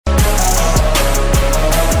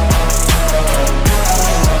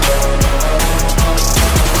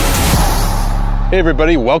Hey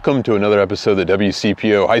everybody, welcome to another episode of the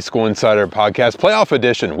WCPO High School Insider Podcast, Playoff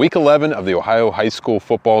Edition, Week 11 of the Ohio high school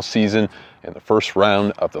football season and the first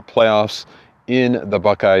round of the playoffs in the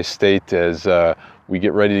Buckeye State as we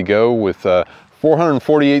get ready to go with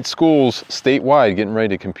 448 schools statewide getting ready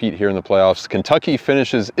to compete here in the playoffs. Kentucky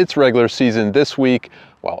finishes its regular season this week,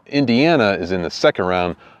 while Indiana is in the second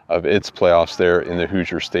round of its playoffs there in the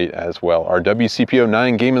Hoosier State as well. Our WCPO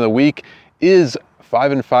 9 game of the week is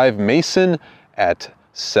 5-5 Mason at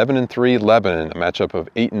 7-3 Lebanon, a matchup of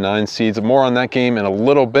 8 and 9 seeds. More on that game in a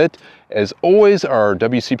little bit. As always, our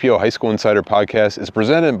WCPO High School Insider Podcast is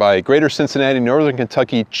presented by Greater Cincinnati, Northern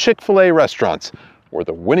Kentucky Chick-fil-A restaurants, where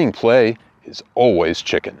the winning play is always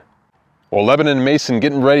chicken. Well, Lebanon and Mason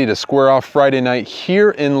getting ready to square off Friday night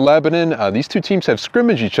here in Lebanon. These two teams have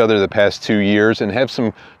scrimmaged each other the past 2 years and have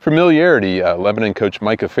some familiarity. Lebanon coach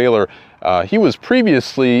Micah Failer, he was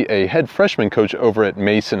previously a head freshman coach over at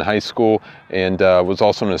Mason High School and was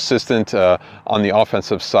also an assistant on the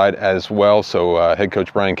offensive side as well. So head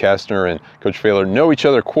coach Brian Kastner and Coach Failer know each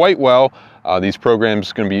other quite well. These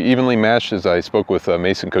programs are going to be evenly matched. As I spoke with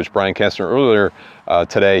Mason coach Brian Kastner earlier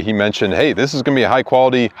today, he mentioned, hey, this is going to be a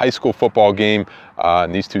high-quality high school football game,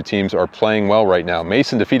 and these two teams are playing well right now.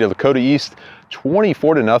 Mason defeated Lakota East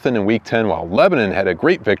 24-0 in Week 10, while Lebanon had a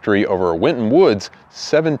great victory over Winton Woods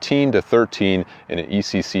 17-13 in an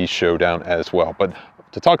ECC showdown as well. But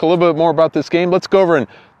to talk a little bit more about this game, let's go over and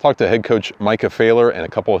talk to head coach Micah Failer and a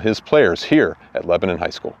couple of his players here at Lebanon High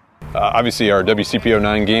School. Obviously, our WCPO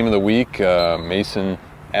 9 game of the week, Mason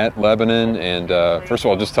at Lebanon. And first of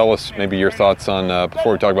all, just tell us maybe your thoughts on,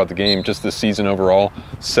 before we talk about the game, just this season overall,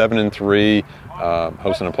 7-3,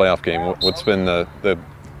 hosting a playoff game. What's been the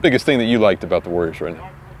biggest thing that you liked about the Warriors right now?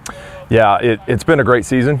 Yeah, it's been a great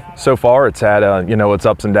season so far. It's had, its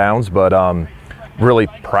ups and downs, but really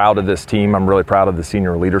proud of this team. I'm really proud of the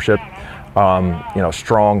senior leadership.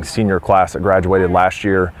 Strong senior class that graduated last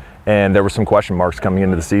year. And there were some question marks coming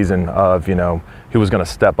into the season of, who was going to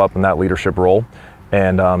step up in that leadership role.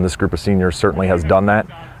 And this group of seniors certainly has done that.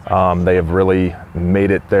 They have really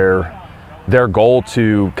made it their goal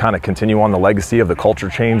to kind of continue on the legacy of the culture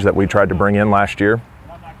change that we tried to bring in last year.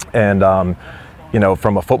 And,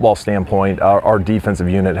 from a football standpoint, our defensive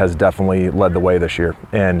unit has definitely led the way this year.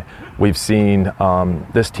 And we've seen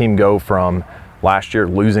this team go from last year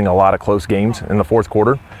losing a lot of close games in the fourth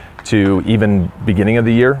quarter to even beginning of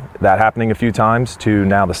the year, that happening a few times, to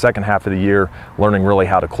now the second half of the year, learning really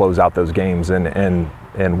how to close out those games and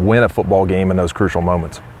win a football game in those crucial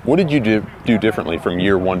moments. What did you do differently from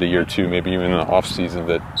year one to year two, maybe even in the off season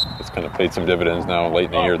that's kind of paid some dividends now late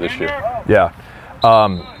in the year this year? Yeah,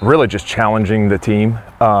 really just challenging the team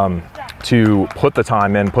to put the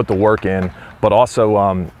time in, put the work in, but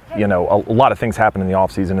also a lot of things happen in the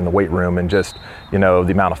offseason in the weight room and just, the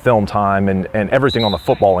amount of film time and everything on the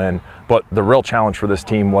football end. But the real challenge for this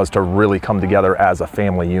team was to really come together as a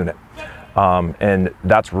family unit. And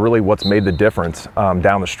that's really what's made the difference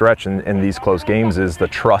down the stretch in these close games is the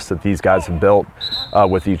trust that these guys have built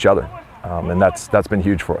with each other. And that's been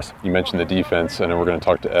huge for us. You mentioned the defense. I know we're going to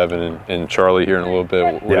talk to Evan and Charlie here in a little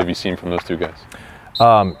bit. What have you seen from those two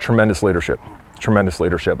guys? Tremendous leadership.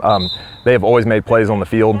 They have always made plays on the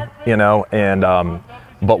field,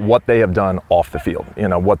 but what they have done off the field,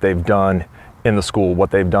 what they've done in the school,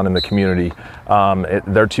 what they've done in the community.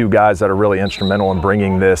 They're two guys that are really instrumental in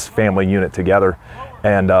bringing this family unit together,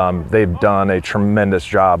 and they've done a tremendous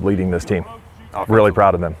job leading this team. Really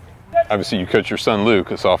proud of them. Obviously, you coach your son Luke,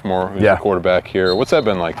 a sophomore, who's a quarterback here. What's that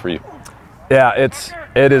been like for you? Yeah, it's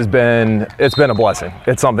been a blessing.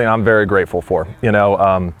 It's something I'm very grateful for.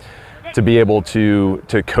 To be able to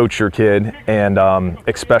coach your kid and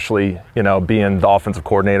especially, being the offensive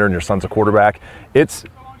coordinator and your son's a quarterback, it's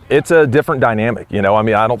a different dynamic.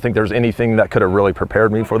 I don't think there's anything that could have really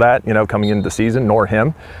prepared me for that, coming into the season, nor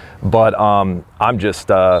him. But I'm just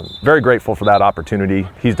very grateful for that opportunity.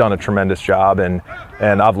 He's done a tremendous job, and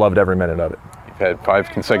I've loved every minute of it. You've had 5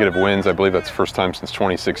 consecutive wins. I believe that's the first time since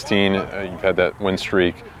 2016. You've had that win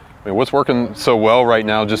streak. What's working so well right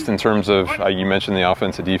now, just in terms of, you mentioned the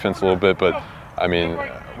offense and defense a little bit, but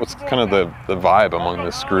what's kind of the vibe among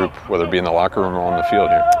this group, whether it be in the locker room or on the field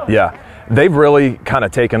here? Yeah, they've really kind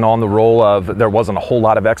of taken on the role of, there wasn't a whole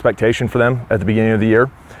lot of expectation for them at the beginning of the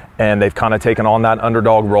year, and they've kind of taken on that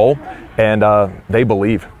underdog role, and they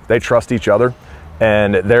believe, they trust each other,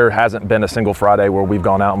 and there hasn't been a single Friday where we've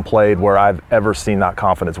gone out and played where I've ever seen that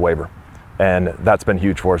confidence waver. And that's been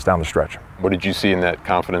huge for us down the stretch. What did you see in that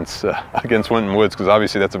confidence against Winton Woods? Because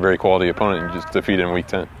obviously that's a very quality opponent you just defeated in Week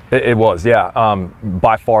 10. It was, yeah.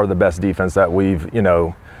 By far the best defense that we've,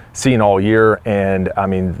 seen all year. And, I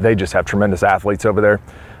mean, they just have tremendous athletes over there.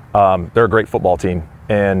 they're a great football team.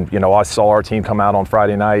 And, I saw our team come out on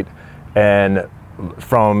Friday night, and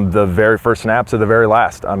from the very first snap to the very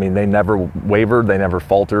last, they never wavered, they never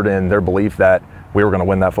faltered in their belief that we were going to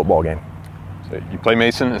win that football game. So you play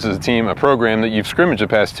Mason. This is a team, a program that you've scrimmaged the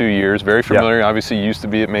past 2 years. Very familiar. Yeah. Obviously, you used to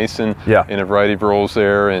be at Mason Yeah. in a variety of roles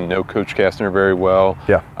there, and know Coach Kastner very well.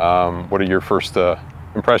 Yeah. What are your first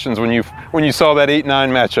impressions when you saw that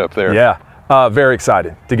 8-9 matchup there? Yeah, very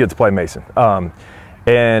excited to get to play Mason.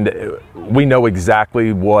 And we know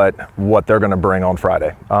exactly what they're going to bring on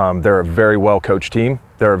Friday. They're a very well-coached team.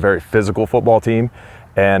 They're a very physical football team,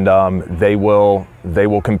 and they will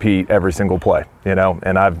compete every single play.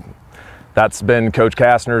 And that's been Coach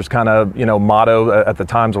Kastner's kind of motto at the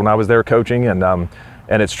times when I was there coaching, and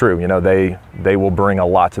it's true. They will bring a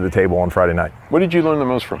lot to the table on Friday night. What did you learn the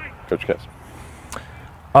most from Coach Kastner?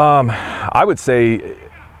 I would say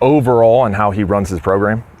overall and how he runs his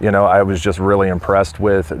program. I was just really impressed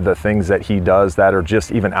with the things that he does that are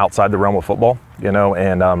just even outside the realm of football,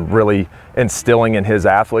 and really instilling in his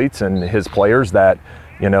athletes and his players that,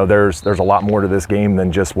 there's a lot more to this game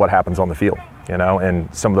than just what happens on the field,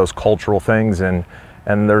 and some of those cultural things. And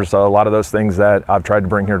there's a lot of those things that I've tried to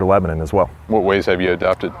bring here to Lebanon as well. What ways have you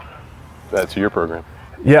adopted that to your program?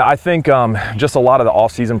 Yeah, I think just a lot of the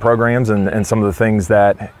off-season programs and some of the things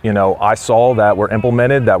that, I saw that were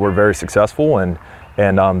implemented that were very successful, and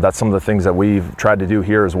that's some of the things that we've tried to do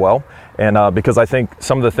here as well. And because I think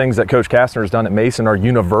some of the things that Coach Kastner has done at Mason are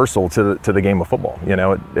universal to the game of football.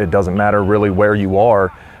 It doesn't matter really where you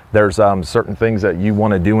are. There's certain things that you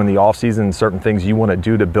want to do in the off-season, certain things you want to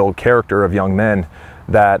do to build character of young men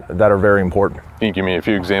that are very important. Can you give me a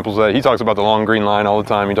few examples of that? He talks about the long green line all the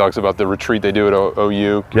time. He talks about the retreat they do at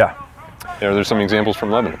OU. Yeah. There's some examples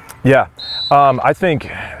from Lebanon. Yeah. I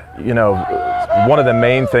think, one of the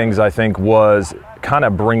main things I think was kind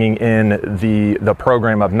of bringing in the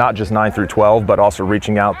program of not just 9 through 12, but also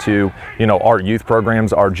reaching out to, our youth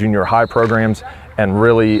programs, our junior high programs, and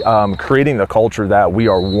really creating the culture that we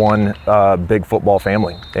are one big football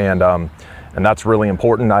family. And that's really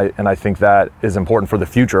important, and I think that is important for the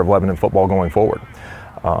future of Lebanon football going forward.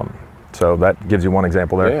 So that gives you one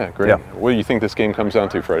example there. Yeah, great. Yeah. What do you think this game comes down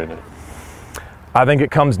to Friday night? I think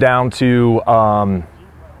it comes down to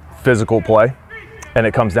physical play, and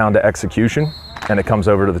it comes down to execution, and it comes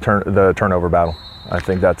over to the turnover battle. I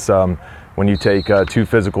think that's when you take two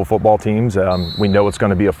physical football teams, we know it's going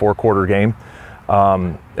to be a 4-quarter game.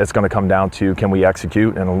 It's going to come down to, can we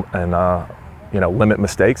execute and limit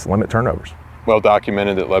mistakes, limit turnovers. Well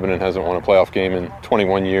documented that Lebanon hasn't won a playoff game in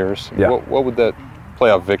 21 years. Yeah. What would that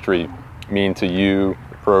playoff victory mean to you,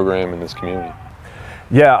 the program, and this community?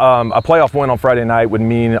 Yeah, a playoff win on Friday night would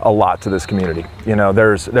mean a lot to this community.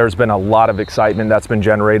 There's been a lot of excitement that's been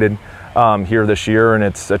generated here this year, and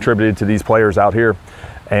it's attributed to these players out here.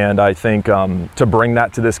 And I think to bring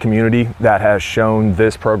that to this community that has shown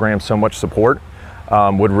this program so much support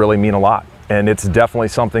would really mean a lot. And it's definitely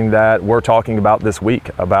something that we're talking about this week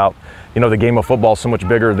about, the game of football is so much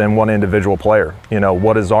bigger than one individual player.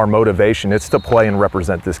 What is our motivation? It's to play and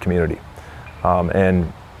represent this community.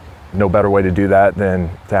 And no better way to do that than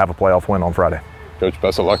to have a playoff win on Friday. Coach,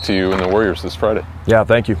 best of luck to you and the Warriors this Friday. Yeah,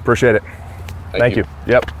 thank you. Appreciate it. Thank you.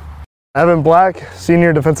 Yep. Evan Black,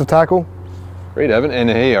 senior defensive tackle. Great, Evan. And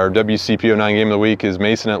hey, our WCPO 9 game of the week is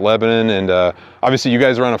Mason at Lebanon. And obviously you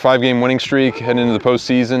guys are on a 5-game winning streak heading into the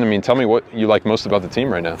postseason. Tell me what you like most about the team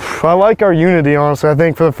right now. I like our unity, honestly. I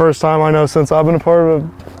think for the first time I know since I've been a part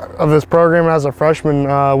of this program as a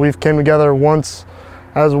freshman, we've came together once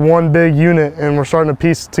as one big unit, and we're starting to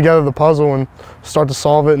piece together the puzzle and start to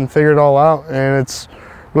solve it and figure it all out. And it's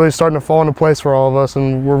really starting to fall into place for all of us,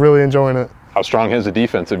 and we're really enjoying it. How strong has the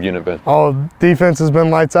defensive unit been? All defense has been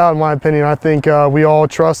lights out, in my opinion. I think we all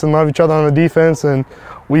trust and love each other on the defense, and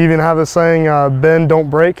we even have the saying, bend, don't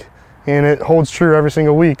break, and it holds true every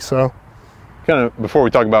single week. So, kind of before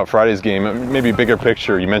we talk about Friday's game, maybe bigger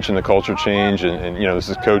picture. You mentioned the culture change, and this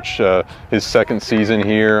is Coach his second season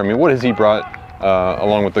here. What has he brought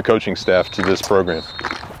along with the coaching staff to this program?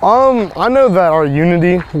 I know that our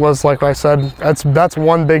unity was, like I said, that's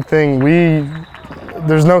one big thing.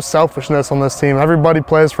 There's no selfishness on this team. Everybody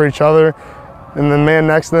plays for each other, and the man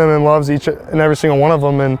next to them and loves each and every single one of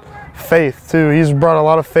them. And faith too. He's brought a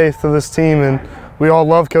lot of faith to this team, and we all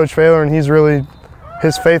love Coach Failer, and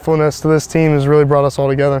his faithfulness to this team has really brought us all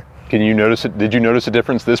together. Can you notice it? Did you notice a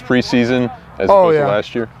difference this preseason as opposed to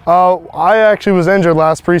last year? I actually was injured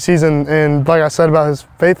last preseason, and like I said about his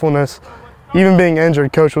faithfulness, even being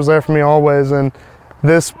injured, Coach was there for me always. And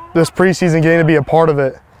this preseason getting to be a part of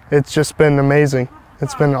it, it's just been amazing.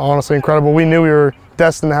 It's been honestly incredible. We knew we were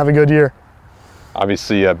destined to have a good year.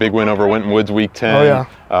 Obviously, a big win over Winton Woods Week 10. Oh,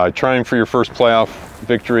 yeah. Trying for your first playoff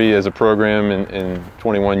victory as a program in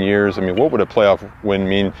 21 years. I mean, what would a playoff win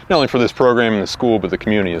mean, not only for this program and the school, but the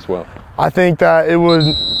community as well? I think that it would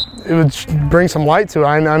bring some light to it.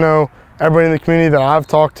 I know everybody in the community that I've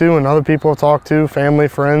talked to and other people have talked to, family,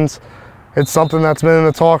 friends, it's something that's been in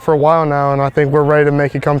the talk for a while now, and I think we're ready to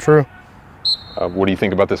make it come true. What do you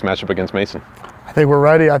think about this matchup against Mason? I think we're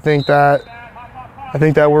ready. I think that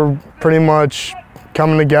we're pretty much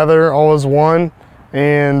coming together all as one,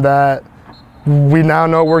 and that we now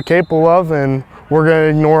know what we're capable of, and we're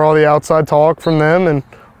going to ignore all the outside talk from them, and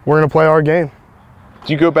we're going to play our game.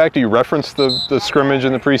 Do you go back, do you reference the scrimmage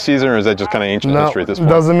in the preseason, or is that just kind of ancient history at this point?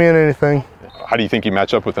 No, it doesn't mean anything. How do you think you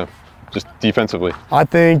match up with them, just defensively? I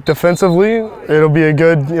think defensively, it'll be a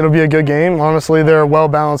good game. Honestly, they're a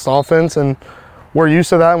well-balanced offense, and we're used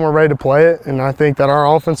to that, and we're ready to play it. And I think that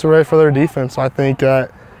our offense is ready for their defense. I think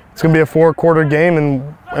that it's going to be a 4-quarter game,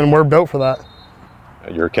 and we're built for that.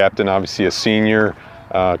 You're a captain, obviously a senior.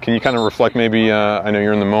 Can you kind of reflect maybe, I know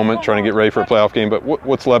you're in the moment trying to get ready for a playoff game, but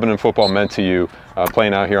what's Lebanon football meant to you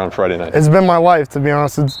playing out here on Friday night? It's been my life, to be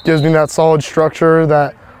honest. It gives me that solid structure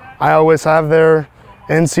that I always have there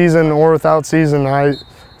in season or without season.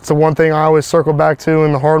 It's the one thing I always circle back to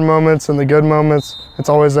in the hard moments and the good moments. It's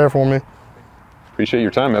always there for me. Appreciate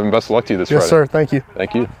your time, Evan. Best of luck to you this Friday. Yes, sir. Thank you.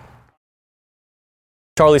 Thank you.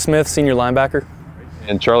 Charlie Smith, senior linebacker.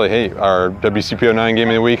 And Charlie, hey, our WCPO 9 game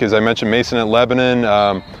of the week, as I mentioned, Mason at Lebanon.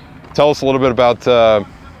 Tell us a little bit about,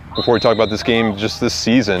 before we talk about this game, just this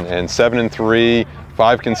season, and 7-3,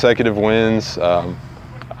 5 consecutive wins.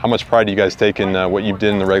 How much pride do you guys take in what you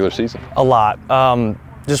did in the regular season? A lot.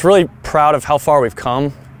 Just really proud of how far we've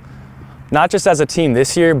come. Not just as a team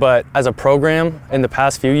this year, but as a program in the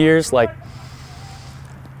past few years. Like,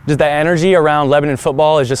 just the energy around Lebanon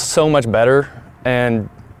football is just so much better, and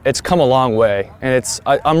it's come a long way. And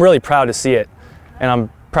I'm really proud to see it. And I'm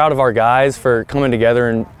proud of our guys for coming together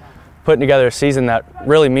and putting together a season that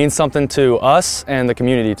really means something to us and the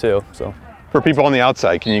community too. So, for people on the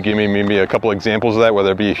outside, can you give me maybe a couple examples of that,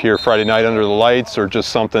 whether it be here Friday night under the lights or just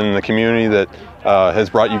something in the community that has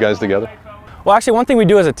brought you guys together? Well, actually, one thing we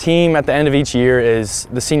do as a team at the end of each year is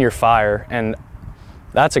the senior fire, and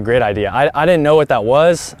that's a great idea. I didn't know what that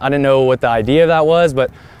was. I didn't know what the idea of that was,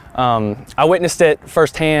 but I witnessed it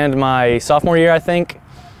firsthand my sophomore year, I think,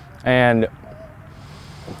 and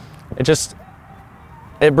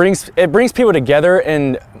it brings people together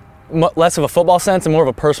in less of a football sense and more of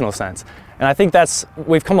a personal sense. And I think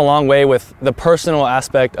we've come a long way with the personal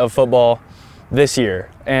aspect of football this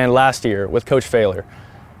year and last year with Coach Failer.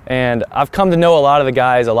 And I've come to know a lot of the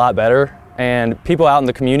guys a lot better, and people out in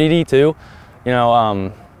the community too. You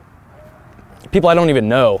know, people I don't even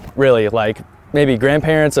know really, like maybe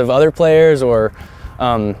grandparents of other players or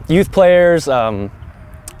youth players. You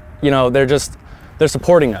know, they're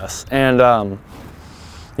supporting us, and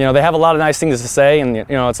you know, they have a lot of nice things to say. And you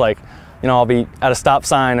know, it's like, you know, I'll be at a stop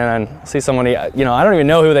sign and then see somebody, you know, I don't even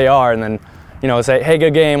know who they are, and then, you know, say, hey,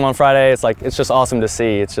 good game on Friday. It's like, it's just awesome to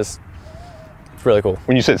see. It's really cool.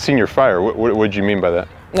 When you said senior fire, what did you mean by that?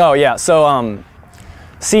 Oh yeah, so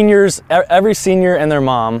seniors, every senior and their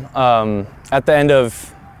mom, at the end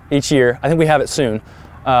of each year, I think we have it soon,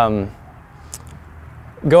 go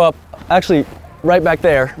up, actually right back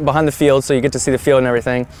there behind the field, so you get to see the field and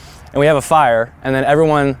everything, and we have a fire, and then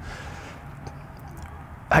everyone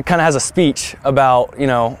kind of has a speech about, you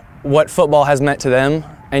know, what football has meant to them,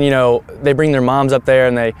 and, you know, they bring their moms up there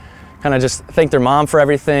and they kind of just thank their mom for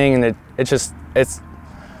everything, and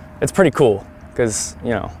it's pretty cool, because,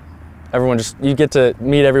 you know, you get to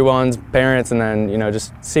meet everyone's parents and then, you know,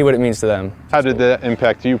 just see what it means to them. How did that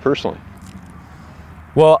impact you personally?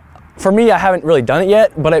 Well, for me, I haven't really done it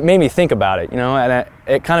yet, but it made me think about it, you know, and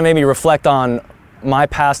it kind of made me reflect on my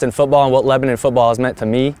past in football and what Lebanon football has meant to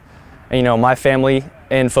me, and, you know, my family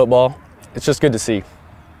in football. It's just good to see.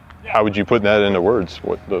 How would you put that into words,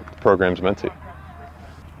 what the program's meant to you?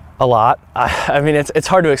 A lot. I mean, it's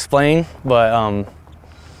hard to explain, but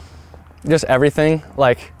just everything.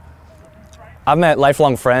 Like, I've met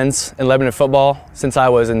lifelong friends in Lebanon football since I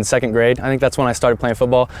was in 2nd grade. I think that's when I started playing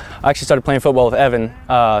football. I actually started playing football with Evan,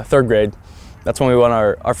 3rd grade. That's when we won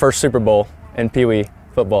our first Super Bowl in Pee Wee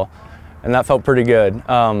football, and that felt pretty good.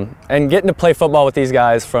 And getting to play football with these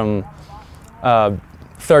guys from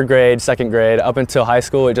 3rd grade, 2nd grade, up until high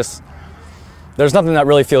school, there's nothing that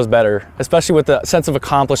really feels better, especially with the sense of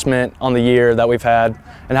accomplishment on the year that we've had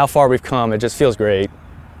and how far we've come. It just feels great.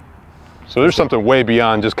 So there's something way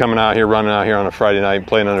beyond just coming out here, running out here on a Friday night,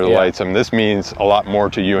 playing under the lights. I mean, this means a lot more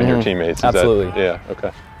to you and your teammates. Absolutely. Yeah,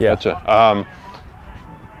 okay. Yeah. Gotcha.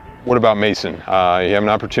 What about Mason? You have an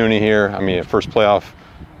opportunity here. I mean, a first playoff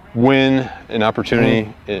win, an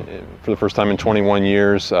opportunity for the first time in 21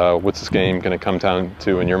 years. What's this game going to come down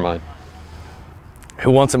to in your mind?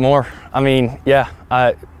 Who wants it more? I mean, yeah,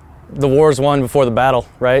 the war's won before the battle,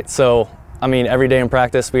 right? So, I mean, every day in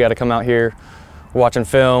practice, we got to come out here, watching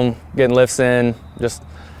film, getting lifts in, just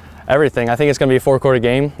everything. I think it's going to be a 4-quarter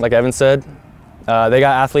game, like Evan said. They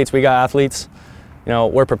got athletes, we got athletes. You know,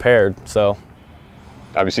 we're prepared, so.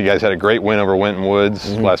 Obviously, you guys had a great win over Winton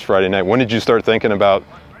Woods last Friday night. When did you start thinking about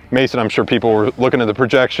Mason? I'm sure people were looking at the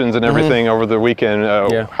projections and everything over the weekend.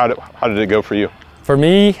 Yeah. How did it go for you? For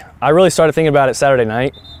me, I really started thinking about it Saturday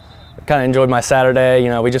night. Kind of enjoyed my Saturday. You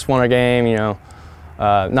know, we just won our game, you know,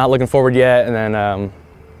 not looking forward yet. And then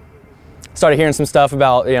started hearing some stuff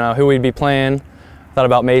about, you know, who we'd be playing. Thought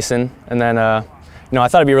about Mason. And then, you know, I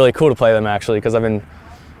thought it'd be really cool to play them, actually, because I've been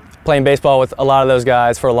playing baseball with a lot of those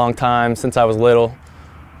guys for a long time, since I was little.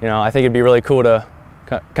 You know, I think it'd be really cool to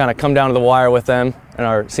kind of come down to the wire with them in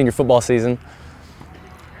our senior football season.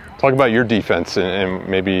 Talk about your defense and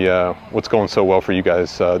maybe what's going so well for you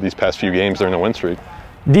guys these past few games during the win streak.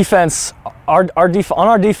 Defense, on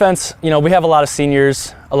our defense, you know, we have a lot of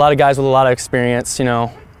seniors, a lot of guys with a lot of experience. You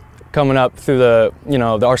know, coming up through the, you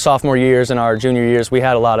know, our sophomore years and our junior years, we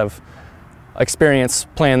had a lot of experience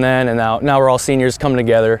playing then, and now we're all seniors coming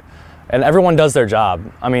together. And everyone does their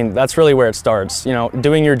job. I mean, that's really where it starts. You know,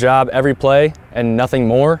 doing your job every play and nothing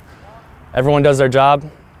more. Everyone does their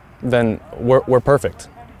job, then we're perfect.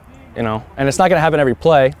 You know, and it's not going to happen every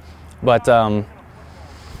play, but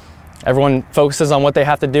everyone focuses on what they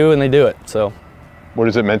have to do and they do it. So, what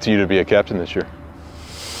has it meant to you to be a captain this year?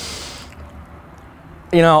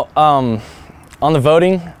 You know, on the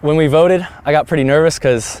voting, when we voted, I got pretty nervous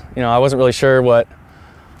because, you know, I wasn't really sure what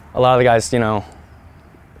a lot of the guys, you know,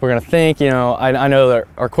 we're going to think. You know, I know that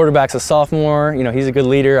our quarterback's a sophomore. You know, he's a good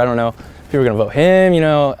leader. I don't know if people are going to vote him. You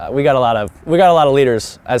know, we got a lot of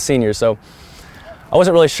leaders as seniors, so I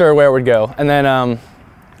wasn't really sure where it would go. And then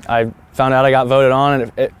I found out I got voted on,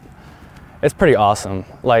 and it's pretty awesome.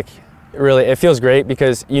 Like, really, it feels great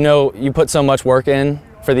because, you know, you put so much work in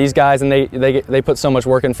for these guys, and they put so much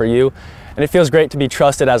work in for you, and it feels great to be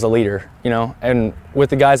trusted as a leader. You know, and with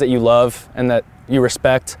the guys that you love and that you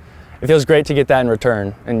respect. It feels great to get that in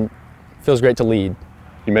return, and it feels great to lead.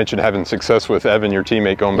 You mentioned having success with Evan, your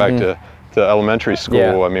teammate, going back to elementary school.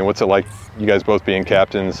 Yeah. I mean, what's it like, you guys both being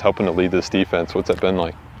captains, helping to lead this defense? What's that been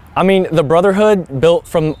like? I mean, the brotherhood built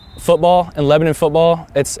from football and Lebanon football,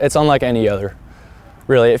 it's unlike any other.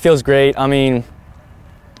 Really, it feels great. I mean,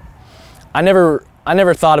 I never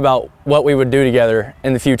thought about what we would do together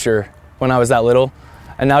in the future when I was that little.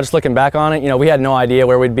 And now just looking back on it, you know, we had no idea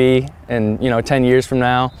where we'd be in, you know, 10 years from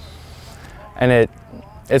now. And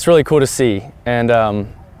it's really cool to see. And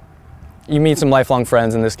you meet some lifelong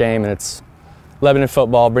friends in this game, and it's Lebanon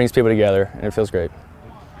football brings people together, and it feels great.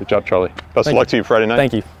 Good job, Charlie. Best of luck to you Friday night.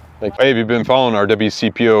 Thank you. Hey, have you been following our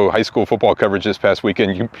WCPO high school football coverage this past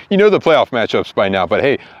weekend? You know the playoff matchups by now, but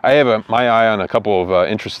hey, I have my eye on a couple of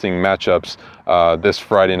interesting matchups this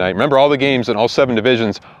Friday night. Remember, all the games in all 7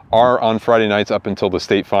 divisions are on Friday nights up until the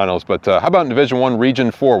state finals. But how about in Division I,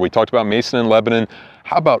 Region 4? We talked about Mason and Lebanon.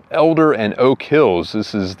 How about Elder and Oak Hills?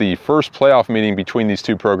 This is the first playoff meeting between these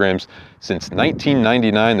two programs since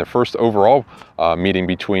 1999, the first overall meeting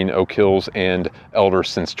between Oak Hills and Elder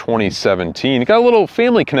since 2017. Got a little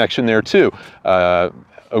family connection there too.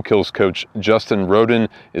 Oak Hills coach Justin Roden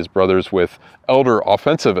is brothers with Elder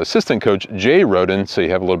offensive assistant coach Jay Roden, so you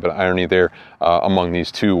have a little bit of irony there among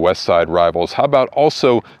these two West Side rivals. How about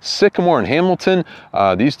also Sycamore and Hamilton?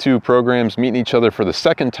 These two programs meeting each other for the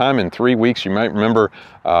second time in 3 weeks. You might remember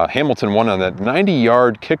Hamilton won on that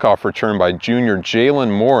 90-yard kickoff return by junior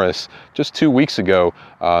Jalen Morris just 2 weeks ago.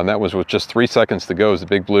 That was with just 3 seconds to go as the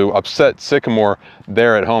Big Blue upset Sycamore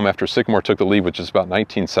there at home after Sycamore took the lead with just about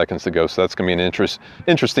 19 seconds to go. So that's going to be an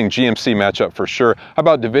interesting GMC matchup for sure. How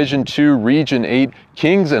about Division II, Region 8,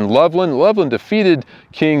 Kings and Loveland? Loveland defeated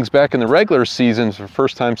Kings back in the regular season for the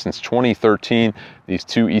first time since 2013. These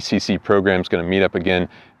two ECC programs going to meet up again,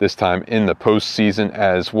 this time in the postseason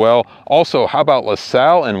as well. Also, how about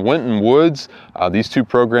LaSalle and Winton Woods? These two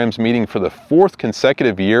programs meeting for the 4th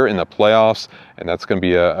consecutive year in the playoffs, and that's going to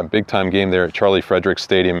be a big-time game there at Charlie Frederick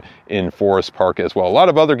Stadium in Forest Park as well. A lot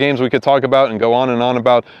of other games we could talk about and go on and on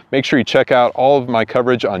about. Make sure you check out all of my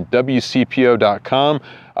coverage on WCPO.com.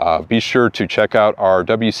 Be sure to check out our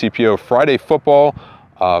WCPO Friday football.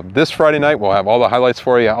 This Friday night, we'll have all the highlights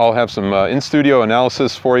for you. I'll have some in-studio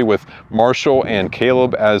analysis for you with Marshall and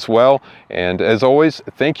Caleb as well. And as always,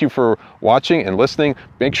 thank you for watching and listening.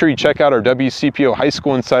 Make sure you check out our WCPO High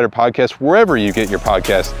School Insider podcast wherever you get your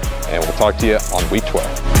podcast. And we'll talk to you on Week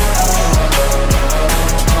 12.